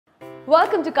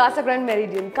Welcome to Casagrand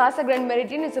Meridian. Casagrand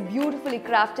Meridian is a beautifully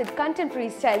crafted contemporary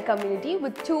style community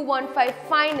with 215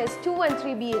 finest 2 and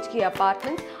 3 BHK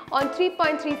apartments on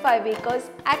 3.35 acres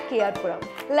at Puram.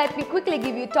 Let me quickly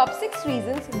give you top 6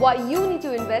 reasons why you need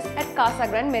to invest at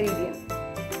Casagrand Meridian.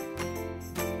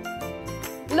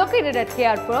 Located at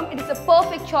Puram, it is a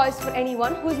perfect choice for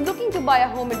anyone who is looking to buy a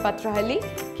home in Patrahalli,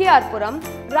 Puram,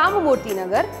 Ramamurthy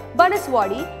Nagar,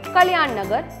 Banaswadi, Kalyan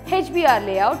Nagar, HBR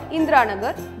Layout, Indra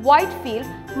Nagar, Whitefield,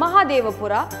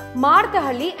 Mahadevapura,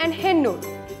 Marthahalli and Hennur.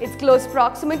 Its close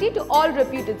proximity to all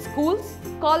reputed schools,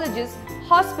 colleges,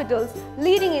 hospitals,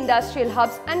 leading industrial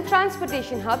hubs and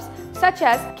transportation hubs such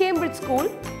as Cambridge School,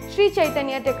 Sri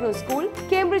Chaitanya Techno School,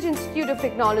 Cambridge Institute of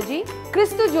Technology,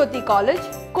 Christu Jyoti College,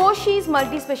 Koshi's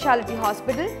Multi-Speciality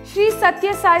Hospital, Sri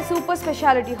Satya Sai Super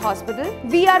Speciality Hospital,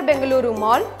 VR Bengaluru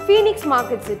Mall, Phoenix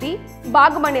Market City,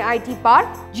 Bagamane IT Park,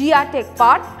 GR Tech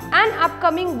Park and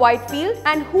upcoming Whitefield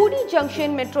and Hoodie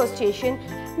Junction Metro Station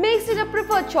makes it a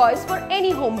preferred choice for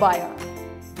any home buyer.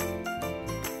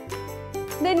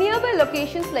 The nearby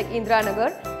locations like Indra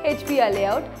Nagar, HBR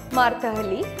Layout,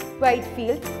 Marthahalli,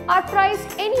 Whitefield are priced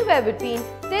anywhere between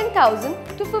 10,000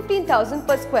 to 15,000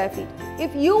 per square feet.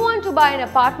 If you want to buy an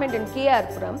apartment in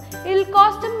Puram, it will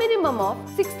cost a minimum of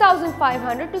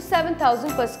 6,500 to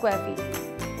 7,000 per square feet.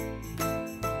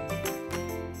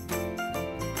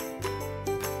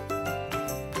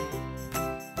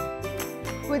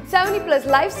 With 70 plus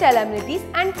lifestyle amenities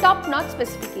and top-notch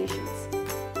specifications.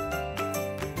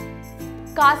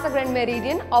 Casagrand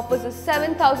Meridian offers a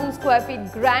 7,000 square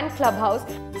feet grand clubhouse,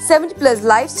 70 plus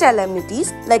lifestyle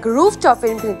amenities like rooftop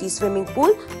infinity swimming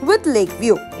pool with lake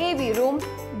view, AV room,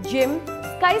 gym,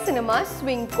 sky cinema,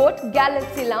 swing court,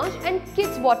 galaxy lounge and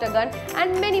kids water gun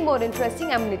and many more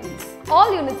interesting amenities.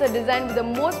 All units are designed with the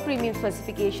most premium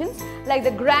specifications like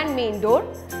the grand main door,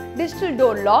 digital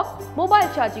door lock, mobile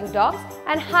charging docks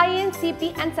and high-end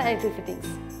CP and sanitary fittings.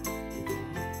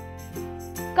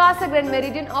 Casagrand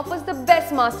Meridian offers the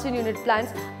best master unit plans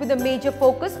with a major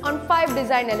focus on 5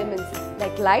 design elements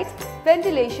like light,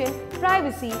 ventilation,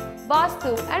 privacy,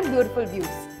 vastu and beautiful views.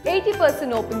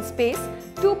 80% open space,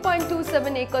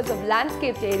 2.27 acres of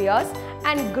landscaped areas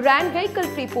and grand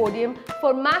vehicle-free podium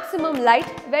for maximum light,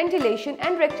 ventilation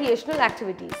and recreational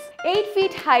activities. 8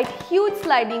 feet height huge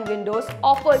sliding windows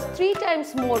offers 3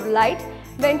 times more light,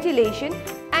 ventilation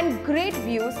and great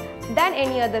views than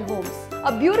any other homes.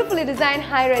 A beautifully designed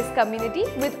high-rise community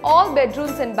with all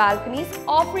bedrooms and balconies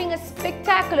offering a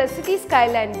spectacular city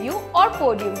skyline view or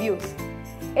podium views.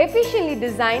 Efficiently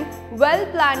designed,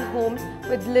 well-planned homes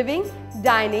with living,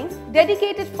 dining,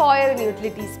 dedicated foyer and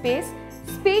utility space,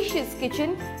 spacious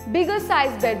kitchen, bigger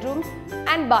sized bedrooms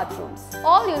and bathrooms.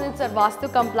 All units are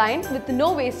Vastu compliant with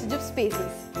no wastage of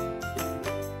spaces.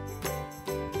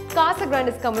 Casagrand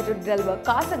is committed to deliver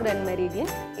Casagrand Meridian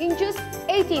in just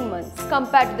 18 months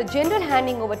compared to the general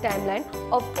handing over timeline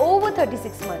of over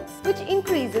 36 months, which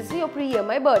increases your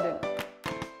pre-EMI burden.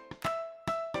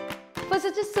 For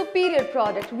such a superior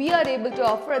product, we are able to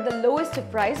offer at the lowest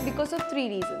price because of 3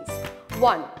 reasons.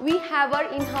 1. We have our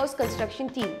in-house construction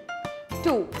team.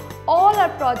 2. All our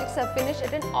projects are finished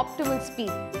at an optimal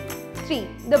speed. 3.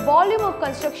 The volume of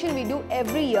construction we do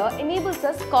every year enables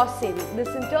us cost saving. This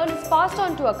in turn is passed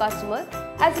on to our customer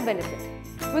as a benefit.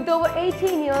 With over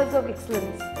 18 years of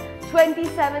excellence,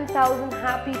 27,000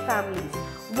 happy families,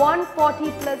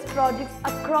 140 plus projects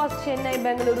across Chennai,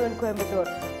 Bengaluru and Coimbatore,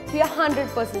 we are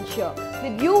 100% sure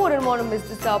that you wouldn't want to miss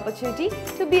this opportunity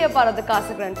to be a part of the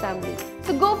Casagrand family.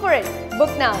 So go for it.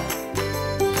 Book now.